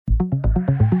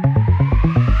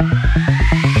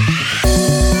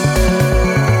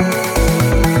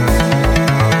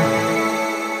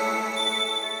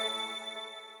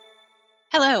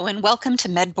and welcome to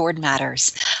MedBoard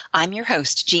Matters. I'm your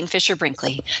host, Jean Fisher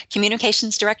Brinkley,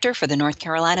 Communications Director for the North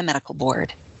Carolina Medical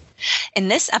Board. In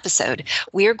this episode,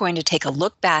 we are going to take a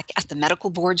look back at the Medical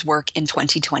Board's work in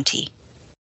 2020.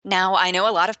 Now, I know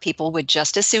a lot of people would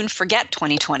just as soon forget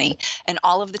 2020 and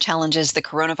all of the challenges the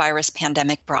coronavirus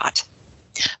pandemic brought.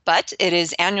 But it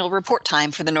is annual report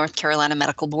time for the North Carolina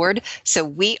Medical Board, so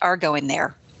we are going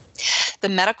there. The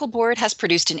Medical Board has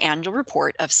produced an annual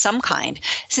report of some kind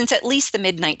since at least the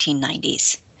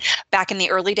mid-1990s. Back in the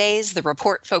early days, the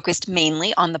report focused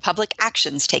mainly on the public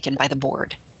actions taken by the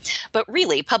board. But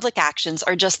really, public actions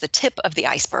are just the tip of the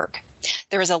iceberg.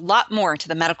 There is a lot more to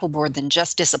the Medical Board than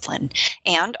just discipline,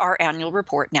 and our annual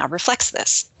report now reflects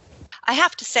this. I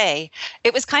have to say,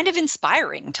 it was kind of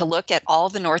inspiring to look at all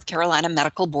the North Carolina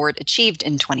Medical Board achieved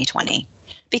in 2020,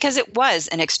 because it was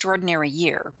an extraordinary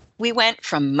year. We went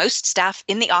from most staff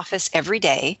in the office every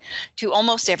day to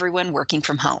almost everyone working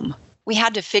from home. We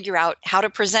had to figure out how to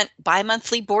present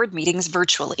bi-monthly board meetings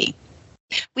virtually.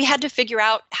 We had to figure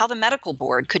out how the Medical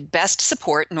Board could best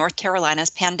support North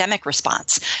Carolina's pandemic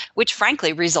response, which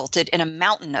frankly resulted in a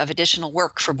mountain of additional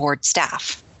work for board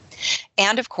staff.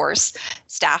 And of course,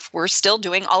 staff were still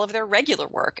doing all of their regular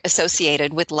work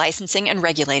associated with licensing and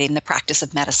regulating the practice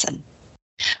of medicine.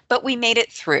 But we made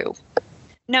it through.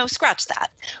 No, scratch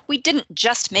that. We didn't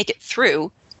just make it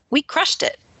through, we crushed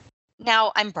it.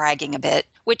 Now I'm bragging a bit,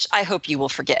 which I hope you will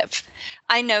forgive.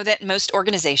 I know that most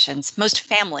organizations, most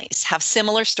families have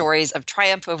similar stories of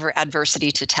triumph over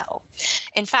adversity to tell.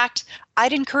 In fact,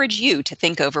 I'd encourage you to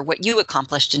think over what you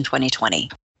accomplished in 2020.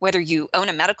 Whether you own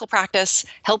a medical practice,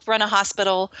 help run a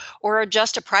hospital, or are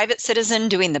just a private citizen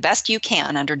doing the best you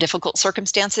can under difficult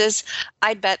circumstances,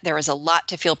 I'd bet there is a lot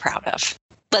to feel proud of.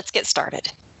 Let's get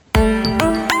started.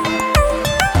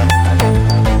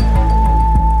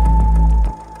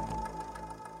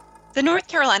 The North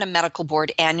Carolina Medical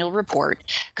Board Annual Report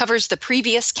covers the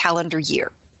previous calendar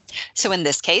year. So in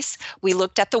this case, we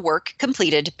looked at the work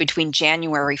completed between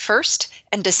January 1st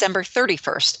and December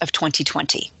 31st of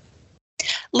 2020.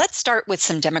 Let's start with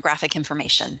some demographic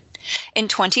information. In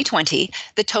 2020,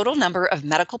 the total number of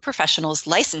medical professionals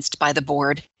licensed by the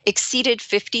board exceeded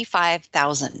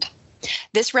 55,000.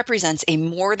 This represents a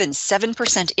more than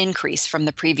 7% increase from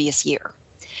the previous year.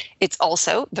 It's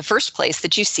also the first place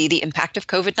that you see the impact of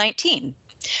COVID-19.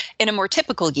 In a more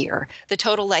typical year, the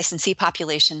total licensee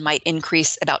population might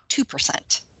increase about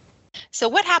 2%. So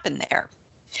what happened there?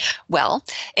 Well,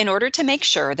 in order to make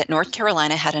sure that North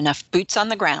Carolina had enough boots on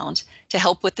the ground to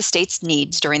help with the state's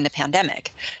needs during the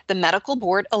pandemic, the Medical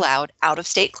Board allowed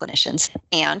out-of-state clinicians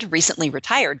and recently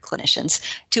retired clinicians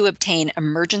to obtain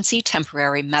emergency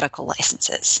temporary medical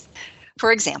licenses.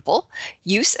 For example,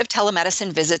 use of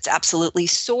telemedicine visits absolutely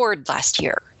soared last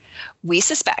year. We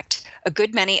suspect a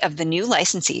good many of the new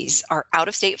licensees are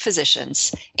out-of-state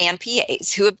physicians and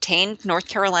PAs who obtained North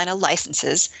Carolina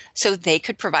licenses so they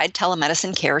could provide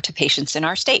telemedicine care to patients in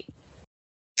our state.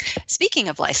 Speaking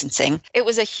of licensing, it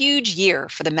was a huge year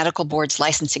for the Medical Board's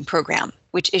licensing program,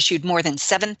 which issued more than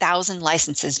 7,000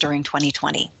 licenses during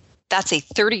 2020. That's a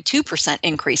 32%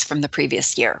 increase from the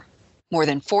previous year. More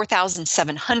than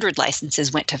 4,700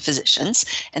 licenses went to physicians,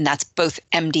 and that's both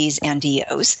MDs and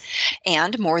DOs,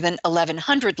 and more than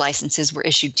 1,100 licenses were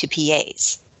issued to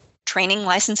PAs. Training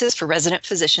licenses for resident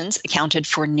physicians accounted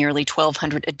for nearly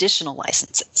 1,200 additional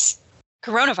licenses.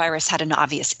 Coronavirus had an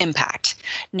obvious impact.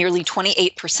 Nearly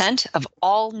 28% of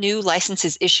all new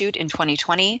licenses issued in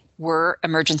 2020 were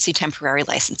emergency temporary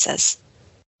licenses.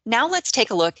 Now let's take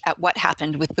a look at what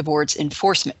happened with the board's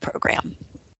enforcement program.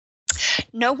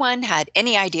 No one had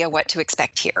any idea what to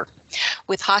expect here.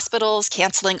 With hospitals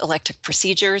canceling elective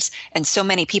procedures and so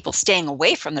many people staying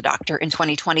away from the doctor in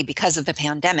 2020 because of the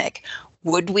pandemic,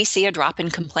 would we see a drop in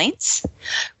complaints?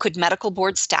 Could medical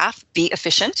board staff be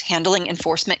efficient handling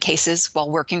enforcement cases while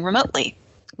working remotely?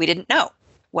 We didn't know.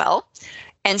 Well,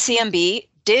 NCMB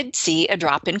did see a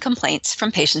drop in complaints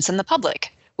from patients and the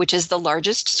public, which is the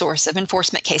largest source of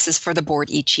enforcement cases for the board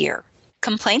each year.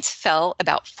 Complaints fell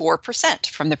about 4%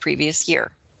 from the previous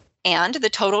year. And the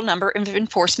total number of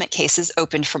enforcement cases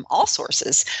opened from all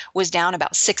sources was down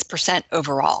about 6%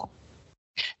 overall.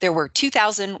 There were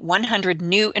 2,100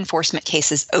 new enforcement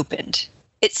cases opened.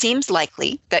 It seems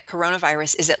likely that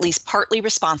coronavirus is at least partly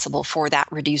responsible for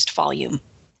that reduced volume.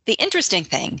 The interesting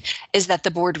thing is that the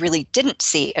board really didn't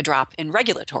see a drop in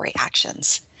regulatory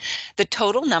actions. The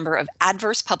total number of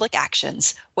adverse public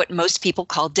actions, what most people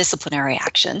call disciplinary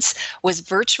actions, was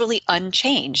virtually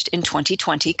unchanged in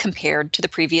 2020 compared to the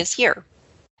previous year.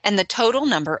 And the total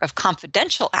number of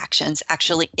confidential actions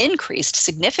actually increased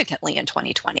significantly in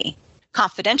 2020.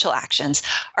 Confidential actions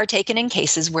are taken in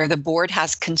cases where the board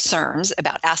has concerns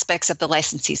about aspects of the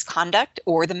licensee's conduct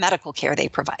or the medical care they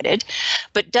provided,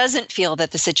 but doesn't feel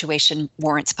that the situation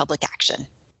warrants public action.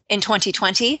 In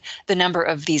 2020, the number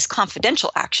of these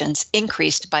confidential actions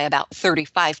increased by about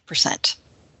 35%.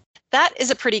 That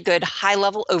is a pretty good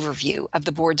high-level overview of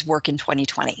the board's work in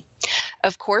 2020.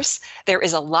 Of course, there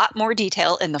is a lot more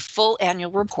detail in the full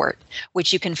annual report,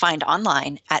 which you can find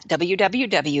online at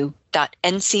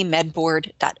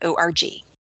www.ncmedboard.org.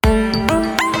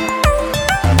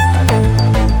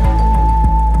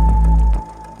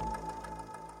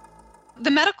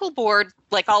 The medical board,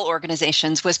 like all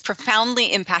organizations, was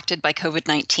profoundly impacted by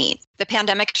COVID-19. The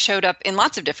pandemic showed up in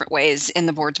lots of different ways in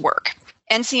the board's work.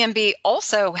 NCMB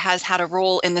also has had a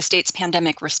role in the state's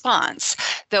pandemic response,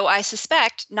 though I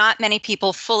suspect not many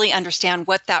people fully understand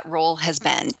what that role has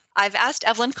been. I've asked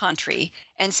Evelyn Contri,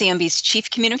 NCMB's Chief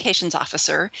Communications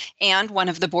Officer and one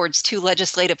of the board's 2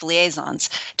 legislative liaisons,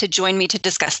 to join me to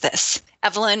discuss this.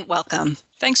 Evelyn, welcome.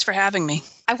 Thanks for having me.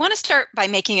 I want to start by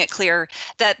making it clear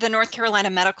that the North Carolina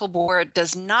Medical Board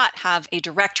does not have a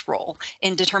direct role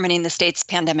in determining the state's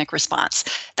pandemic response.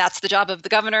 That's the job of the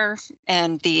governor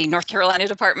and the North Carolina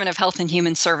Department of Health and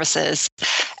Human Services.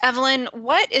 Evelyn,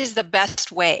 what is the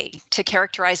best way to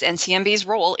characterize NCMB's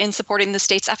role in supporting the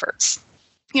state's efforts?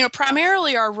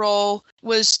 Primarily our role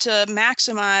was to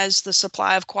maximize the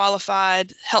supply of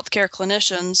qualified healthcare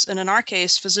clinicians, and in our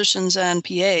case, physicians and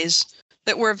PAs,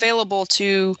 that were available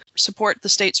to support the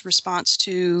state's response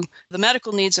to the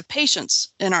medical needs of patients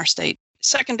in our state.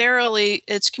 Secondarily,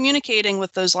 it's communicating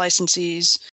with those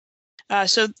licensees.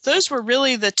 So those were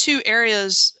really the 2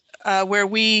 areas where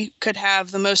we could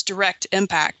have the most direct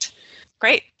impact.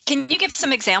 Great. Can you give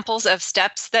some examples of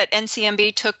steps that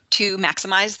NCMB took to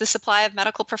maximize the supply of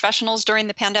medical professionals during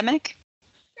the pandemic?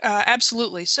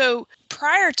 Absolutely. So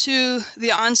prior to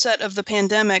the onset of the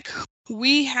pandemic,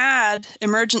 we had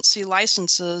emergency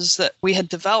licenses that we had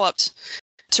developed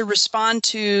to respond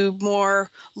to more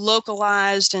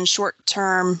localized and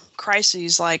short-term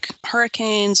crises like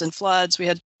hurricanes and floods. We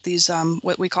had these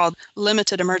what we called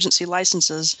limited emergency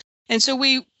licenses. And so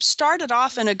we started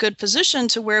off in a good position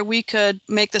to where we could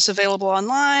make this available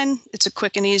online. It's a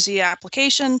quick and easy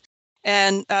application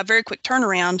and a very quick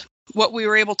turnaround. What we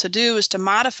were able to do is to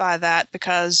modify that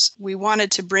because we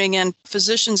wanted to bring in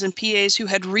physicians and PAs who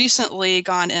had recently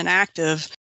gone inactive.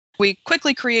 We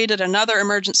quickly created another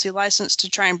emergency license to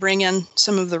try and bring in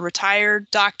some of the retired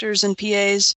doctors and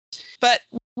PAs. But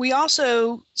we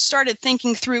also started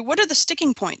thinking through what are the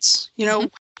sticking points?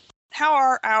 How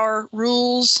are our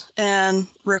rules and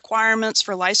requirements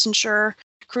for licensure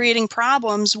creating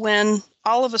problems when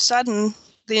all of a sudden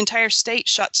the entire state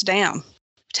shuts down?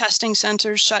 Testing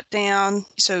centers shut down,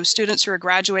 so students who are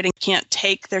graduating can't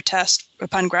take their test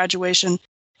upon graduation.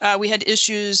 We had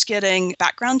issues getting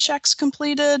background checks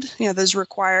completed. Those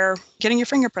require getting your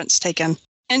fingerprints taken.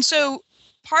 And so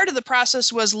part of the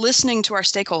process was listening to our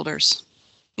stakeholders.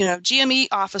 GME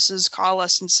offices call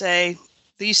us and say,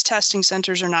 these testing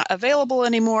centers are not available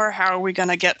anymore. How are we going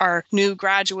to get our new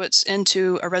graduates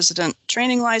into a resident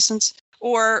training license?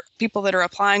 Or people that are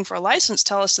applying for a license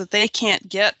tell us that they can't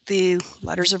get the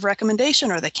letters of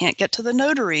recommendation or they can't get to the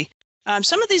notary.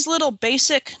 Some of these little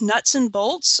basic nuts and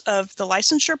bolts of the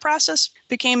licensure process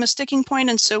became a sticking point.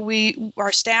 And so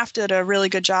our staff did a really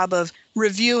good job of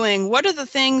reviewing what are the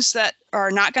things that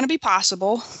are not going to be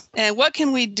possible and what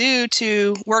can we do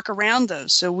to work around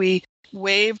those. So we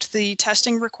waived the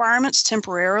testing requirements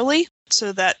temporarily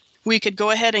so that we could go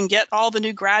ahead and get all the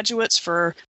new graduates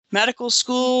for medical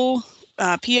school,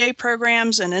 PA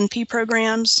programs and NP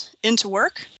programs into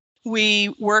work.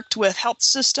 We worked with health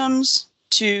systems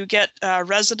to get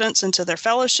residents into their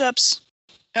fellowships.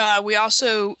 We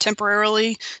also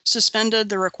temporarily suspended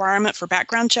the requirement for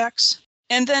background checks.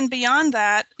 And then beyond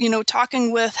that,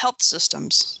 talking with health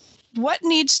systems. What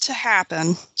needs to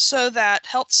happen so that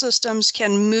health systems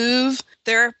can move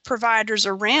their providers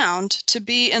around to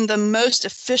be in the most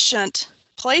efficient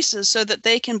places so that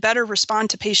they can better respond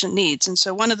to patient needs? And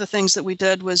so one of the things that we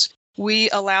did was we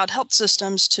allowed health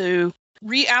systems to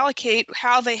reallocate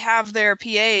how they have their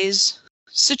PAs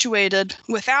situated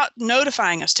without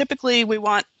notifying us. Typically, we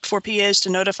want for PAs to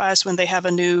notify us when they have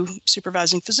a new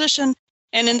supervising physician.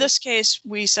 And in this case,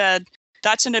 we said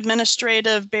that's an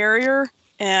administrative barrier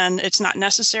and it's not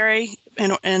necessary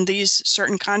in these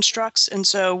certain constructs. And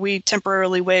so we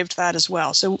temporarily waived that as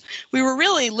well. So we were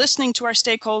really listening to our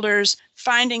stakeholders,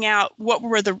 finding out what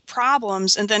were the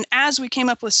problems. And then as we came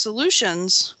up with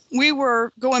solutions, we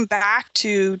were going back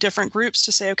to different groups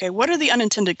to say, okay, what are the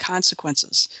unintended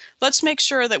consequences? Let's make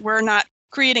sure that we're not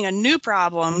creating a new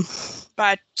problem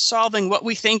by solving what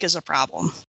we think is a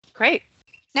problem. Great.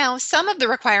 Now, some of the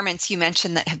requirements you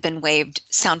mentioned that have been waived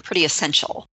sound pretty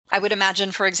essential. I would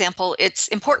imagine, for example, it's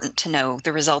important to know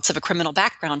the results of a criminal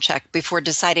background check before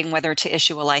deciding whether to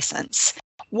issue a license.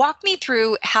 Walk me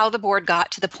through how the board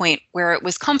got to the point where it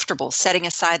was comfortable setting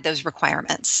aside those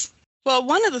requirements. Well,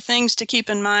 one of the things to keep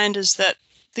in mind is that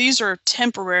these are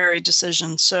temporary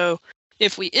decisions. So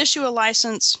if we issue a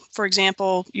license, for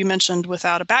example, you mentioned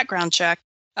without a background check,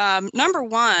 number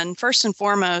one, first and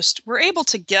foremost, we're able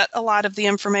to get a lot of the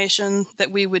information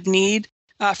that we would need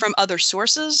from other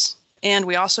sources. And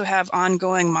we also have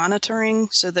ongoing monitoring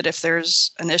so that if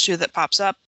there's an issue that pops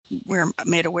up, we're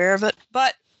made aware of it.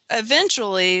 But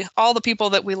eventually, all the people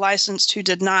that we licensed who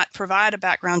did not provide a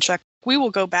background check, we will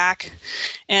go back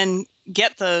and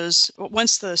get those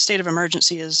once the state of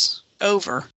emergency is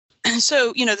over. And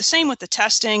so, the same with the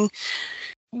testing.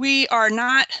 We are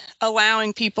not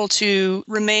allowing people to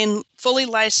remain fully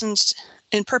licensed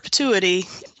in perpetuity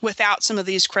without some of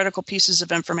these critical pieces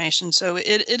of information. So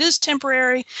it is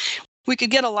temporary. We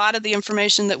could get a lot of the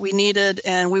information that we needed,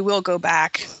 and we will go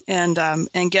back and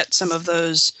get some of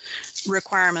those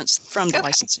requirements from the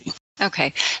licensee.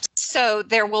 Okay. So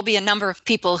there will be a number of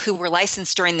people who were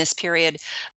licensed during this period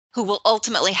who will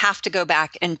ultimately have to go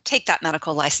back and take that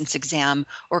medical license exam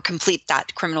or complete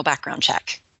that criminal background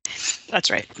check. That's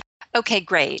right. Okay,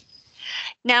 great.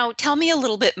 Now, tell me a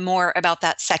little bit more about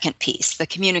that second piece, the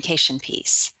communication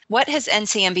piece. What has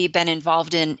NCMB been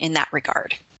involved in that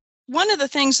regard? One of the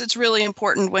things that's really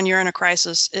important when you're in a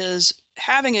crisis is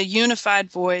having a unified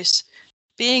voice,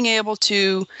 being able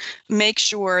to make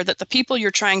sure that the people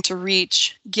you're trying to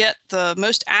reach get the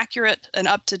most accurate and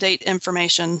up-to-date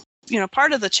information.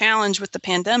 Part of the challenge with the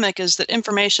pandemic is that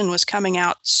information was coming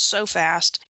out so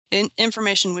fast.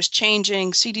 Information was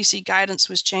changing, CDC guidance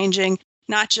was changing,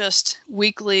 not just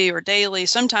weekly or daily.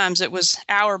 Sometimes it was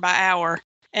hour by hour.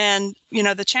 And,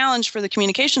 the challenge for the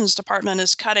communications department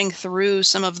is cutting through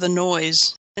some of the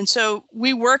noise. And so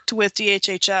we worked with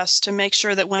DHHS to make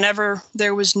sure that whenever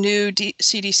there was new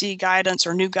CDC guidance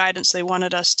or new guidance they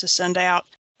wanted us to send out,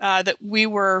 that we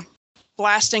were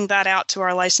blasting that out to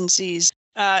our licensees.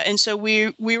 And so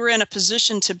we were in a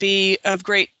position to be of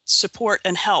great support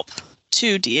and help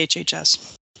to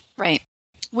DHHS. Right.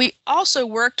 We also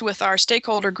worked with our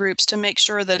stakeholder groups to make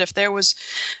sure that if there was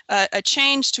a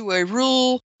change to a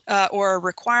rule or a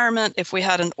requirement, if we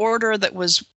had an order that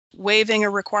was waiving a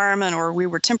requirement or we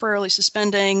were temporarily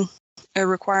suspending a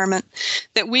requirement,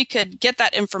 that we could get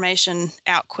that information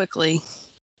out quickly.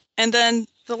 And then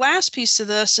the last piece to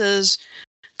this is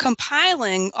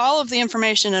compiling all of the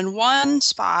information in one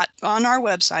spot on our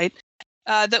website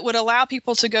that would allow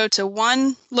people to go to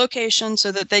one location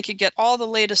so that they could get all the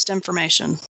latest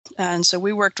information. And so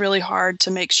we worked really hard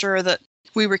to make sure that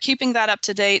we were keeping that up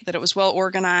to date, that it was well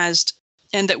organized,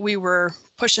 and that we were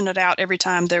pushing it out every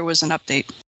time there was an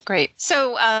update. Great.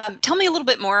 So tell me a little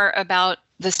bit more about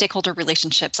the stakeholder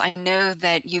relationships. I know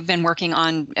that you've been working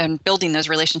on and building those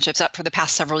relationships up for the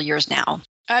past several years now.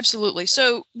 Absolutely.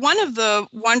 So one of the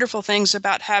wonderful things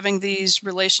about having these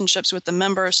relationships with the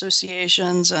member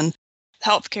associations and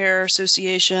healthcare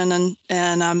association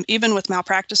and even with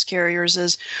malpractice carriers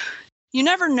is you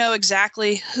never know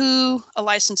exactly who a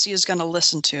licensee is going to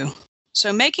listen to.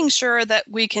 So making sure that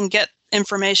we can get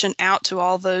information out to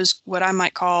all those, what I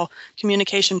might call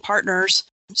communication partners,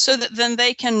 so that then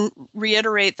they can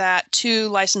reiterate that to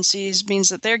licensees means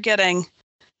that they're getting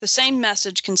the same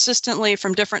message consistently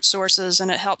from different sources,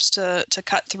 and it helps to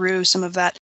cut through some of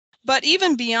that. But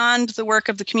even beyond the work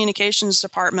of the communications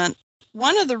department,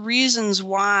 one of the reasons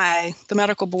why the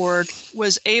medical board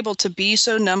was able to be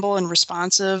so nimble and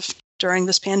responsive during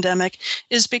this pandemic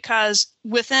is because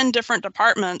within different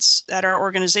departments at our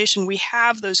organization, we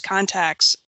have those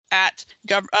contacts at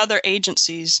other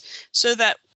agencies so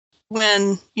that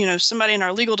when, somebody in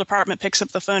our legal department picks up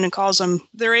the phone and calls them,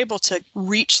 they're able to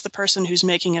reach the person who's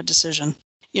making a decision.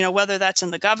 Whether that's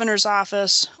in the governor's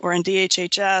office or in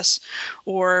DHHS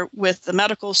or with the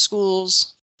medical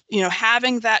schools,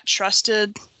 having that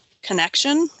trusted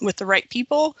connection with the right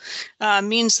people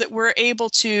means that we're able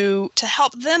to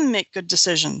help them make good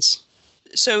decisions.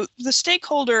 So the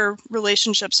stakeholder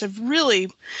relationships have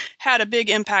really had a big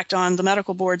impact on the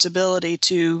medical board's ability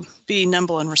to be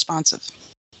nimble and responsive.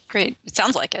 Great. It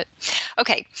sounds like it.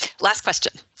 Okay, last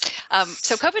question.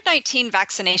 So COVID-19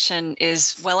 vaccination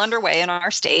is well underway in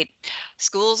our state.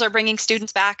 Schools are bringing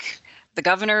students back. The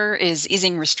governor is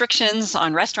easing restrictions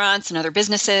on restaurants and other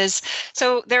businesses.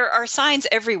 So there are signs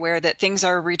everywhere that things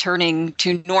are returning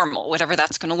to normal, whatever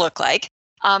that's going to look like.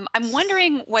 I'm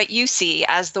wondering what you see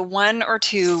as the one or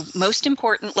two most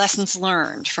important lessons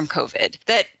learned from COVID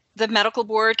that the medical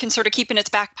board can sort of keep in its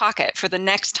back pocket for the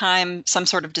next time some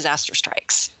sort of disaster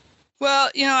strikes.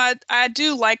 Well, I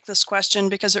do like this question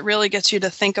because it really gets you to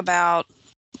think about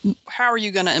how are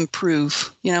you going to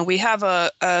improve? We have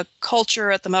a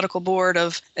culture at the medical board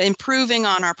of improving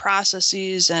on our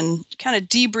processes and kind of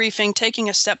debriefing, taking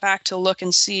a step back to look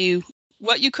and see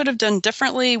what you could have done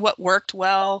differently, what worked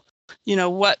well,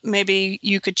 what maybe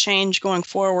you could change going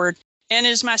forward. And it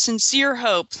is my sincere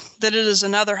hope that it is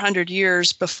another 100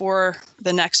 years before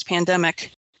the next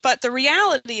pandemic. But the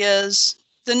reality is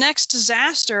the next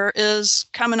disaster is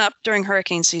coming up during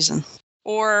hurricane season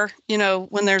or,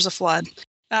 when there's a flood.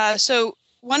 So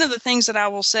one of the things that I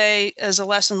will say as a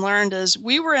lesson learned is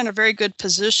we were in a very good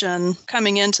position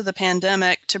coming into the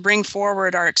pandemic to bring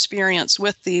forward our experience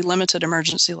with the limited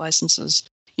emergency licenses.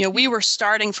 We were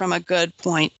starting from a good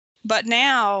point. But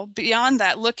now, beyond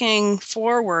that, looking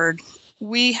forward,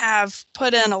 we have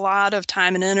put in a lot of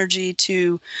time and energy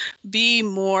to be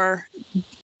more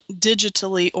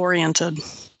digitally oriented.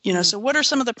 So what are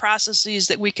some of the processes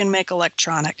that we can make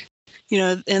electronic?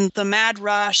 In the mad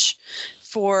rush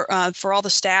for all the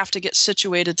staff to get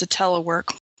situated to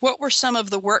telework, what were some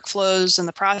of the workflows and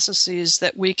the processes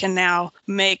that we can now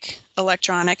make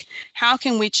electronic? How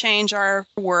can we change our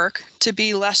work to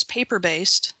be less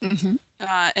paper-based? Mm-hmm.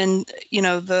 And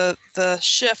the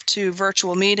shift to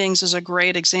virtual meetings is a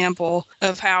great example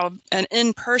of how an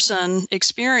in-person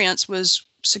experience was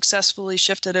successfully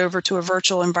shifted over to a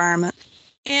virtual environment.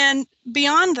 And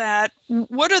beyond that,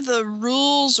 what are the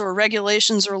rules or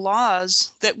regulations or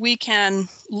laws that we can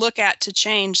look at to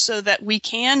change so that we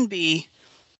can be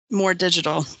more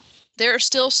digital? There are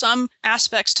still some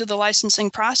aspects to the licensing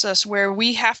process where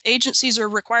agencies are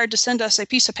required to send us a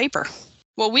piece of paper.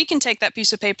 Well, we can take that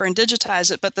piece of paper and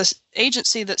digitize it, but the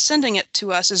agency that's sending it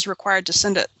to us is required to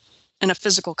send it in a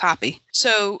physical copy.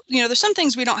 So, there's some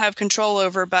things we don't have control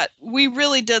over, but we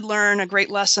really did learn a great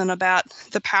lesson about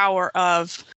the power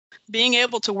of being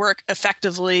able to work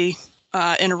effectively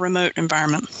in a remote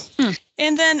environment.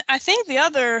 And then I think the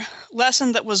other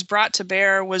lesson that was brought to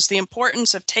bear was the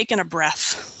importance of taking a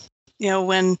breath.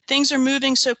 When things are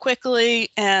moving so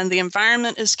quickly and the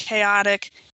environment is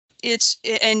chaotic,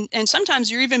 and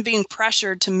sometimes you're even being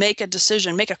pressured to make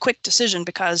a quick decision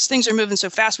because things are moving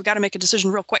so fast. We got to make a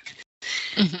decision real quick.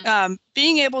 Mm-hmm.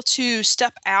 Being able to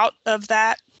step out of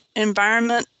that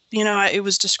environment, it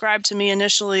was described to me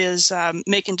initially as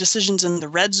making decisions in the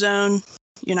red zone.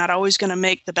 You're not always going to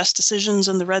make the best decisions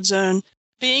in the red zone.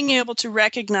 Being able to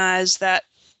recognize that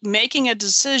making a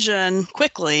decision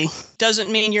quickly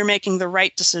doesn't mean you're making the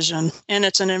right decision. And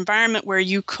it's an environment where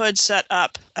you could set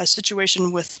up a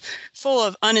situation full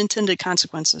of unintended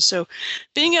consequences. So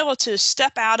being able to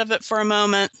step out of it for a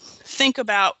moment, think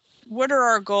about what are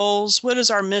our goals? What is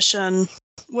our mission?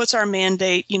 What's our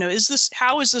mandate?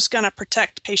 How is this going to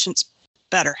protect patients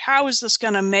better? How is this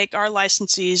going to make our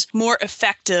licensees more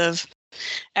effective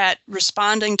at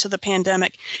responding to the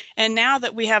pandemic? And now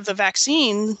that we have the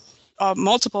vaccine,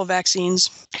 multiple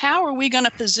vaccines, how are we going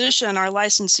to position our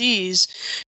licensees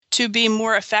to be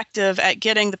more effective at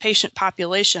getting the patient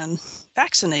population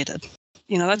vaccinated?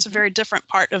 That's a very different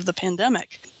part of the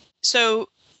pandemic. So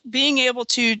being able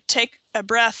to take a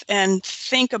breath and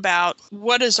think about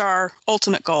what is our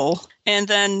ultimate goal and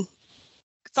then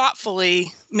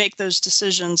thoughtfully make those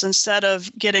decisions instead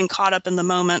of getting caught up in the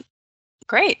moment.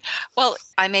 Great. Well,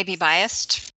 I may be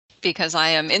biased because I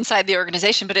am inside the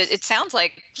organization, but it sounds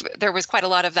like there was quite a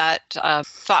lot of that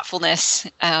thoughtfulness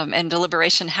and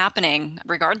deliberation happening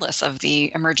regardless of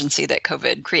the emergency that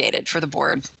COVID created for the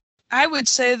board. I would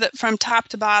say that from top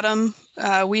to bottom,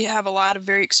 we have a lot of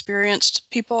very experienced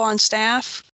people on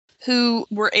staff who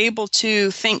were able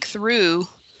to think through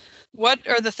what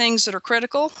are the things that are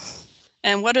critical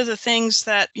and what are the things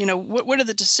that, what are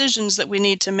the decisions that we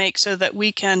need to make so that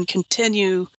we can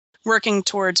continue working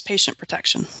towards patient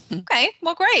protection. Okay,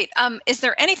 well, great. Is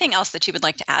there anything else that you would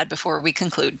like to add before we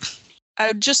conclude? I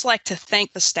would just like to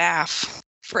thank the staff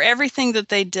for everything that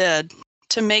they did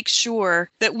to make sure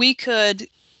that we could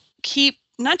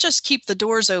not just keep the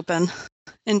doors open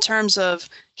in terms of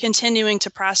continuing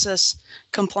to process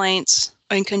complaints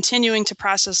and continuing to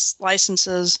process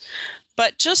licenses,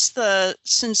 but just the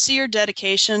sincere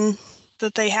dedication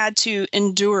that they had to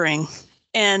enduring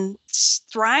and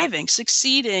thriving,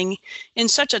 succeeding in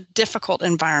such a difficult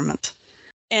environment.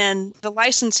 And the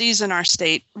licensees in our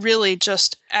state really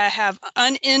just have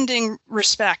unending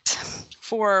respect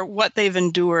for what they've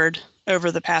endured over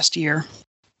the past year.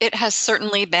 It has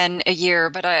certainly been a year,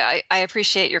 but I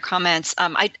appreciate your comments.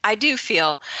 I do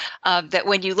feel that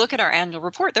when you look at our annual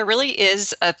report, there really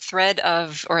is a thread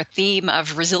of, or a theme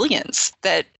of resilience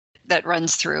that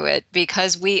runs through it,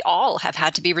 because we all have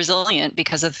had to be resilient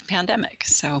because of the pandemic.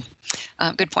 So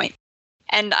good point.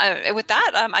 And with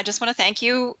that, I just want to thank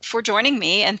you for joining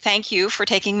me, and thank you for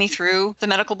taking me through the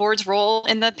medical board's role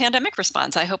in the pandemic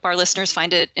response. I hope our listeners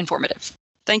find it informative.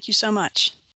 Thank you so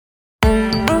much.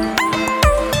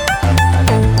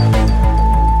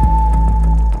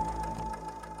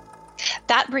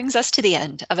 That brings us to the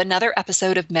end of another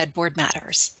episode of MedBoard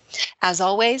Matters. As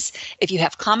always, if you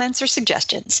have comments or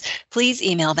suggestions, please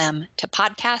email them to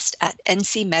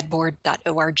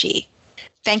podcast@ncmedboard.org.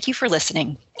 Thank you for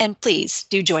listening, and please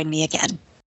do join me again.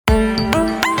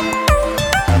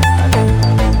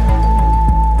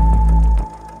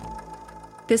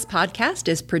 This podcast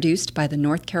is produced by the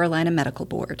North Carolina Medical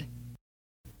Board.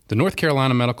 The North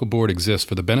Carolina Medical Board exists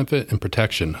for the benefit and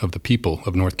protection of the people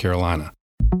of North Carolina.